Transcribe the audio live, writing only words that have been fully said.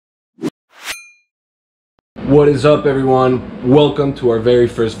What is up, everyone? Welcome to our very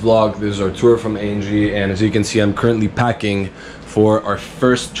first vlog. This is our tour from ANG, and as you can see, I'm currently packing for our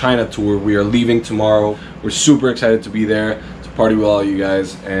first China tour. We are leaving tomorrow. We're super excited to be there, to party with all you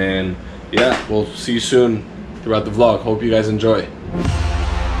guys, and yeah, we'll see you soon throughout the vlog. Hope you guys enjoy.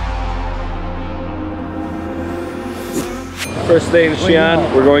 First day in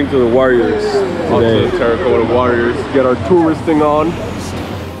Xi'an, we're going to the Warriors today. To the Terracotta Warriors, get our touristing on.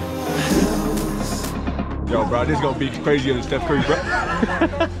 Yo, bro, this is gonna be crazier than Steph Curry, bro. And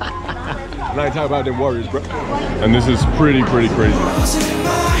I ain't talking about them Warriors, bro. And this is pretty crazy.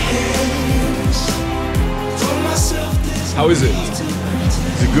 How is it? Is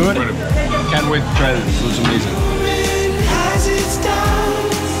it good? Can't wait to try this. It looks amazing.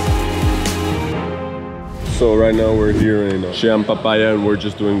 So right now we're here in Xi'an Papaya and we're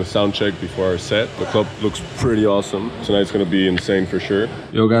just doing the sound check before our set. The club looks pretty awesome. Tonight's gonna be insane for sure.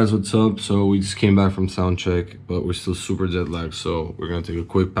 Yo guys, what's up? So we just came back from sound check, but we're still super jet lagged. So we're gonna take a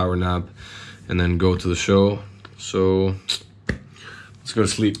quick power nap and then go to the show. So let's go to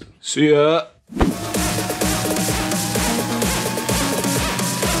sleep. See ya.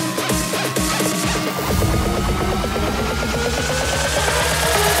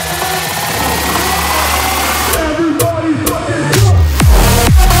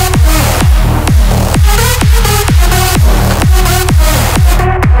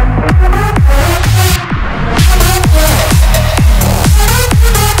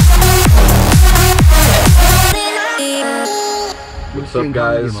 What's up,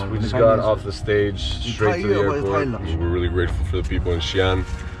 guys? We just got off the stage straight to the airport. We're really grateful for the people in Xi'an.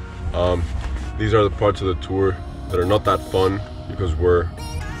 These are the parts of the tour that are not that fun because we're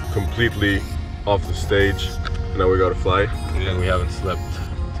completely off the stage. Now we gotta fly. And we haven't slept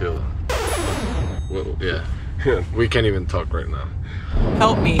till... Well, yeah. We can't even talk right now.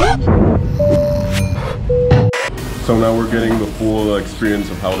 Help me. So now we're getting the full experience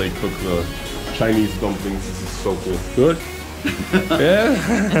of how they cook the Chinese dumplings. This is so cool. Good? Yeah.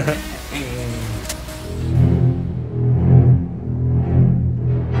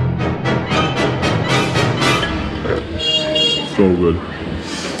 So good.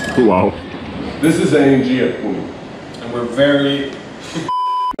 Wow. This is ANG at Pune. And we're very...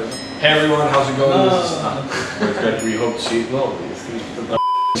 Hey everyone, how's it going? This is good. We hope to see... No,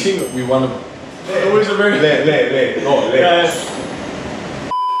 we want to... It was a very...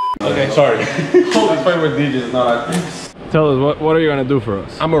 Okay, sorry. Hold the fight with DJs, not acting. Tell us, what are you gonna do for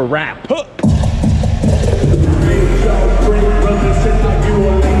us? I'm a rap.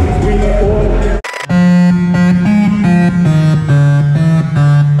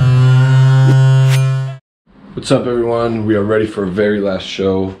 What's up, everyone? We are ready for our very last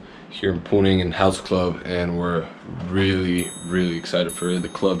show here in Pune in House Club, and we're really excited for it. The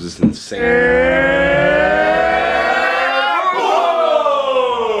club is insane.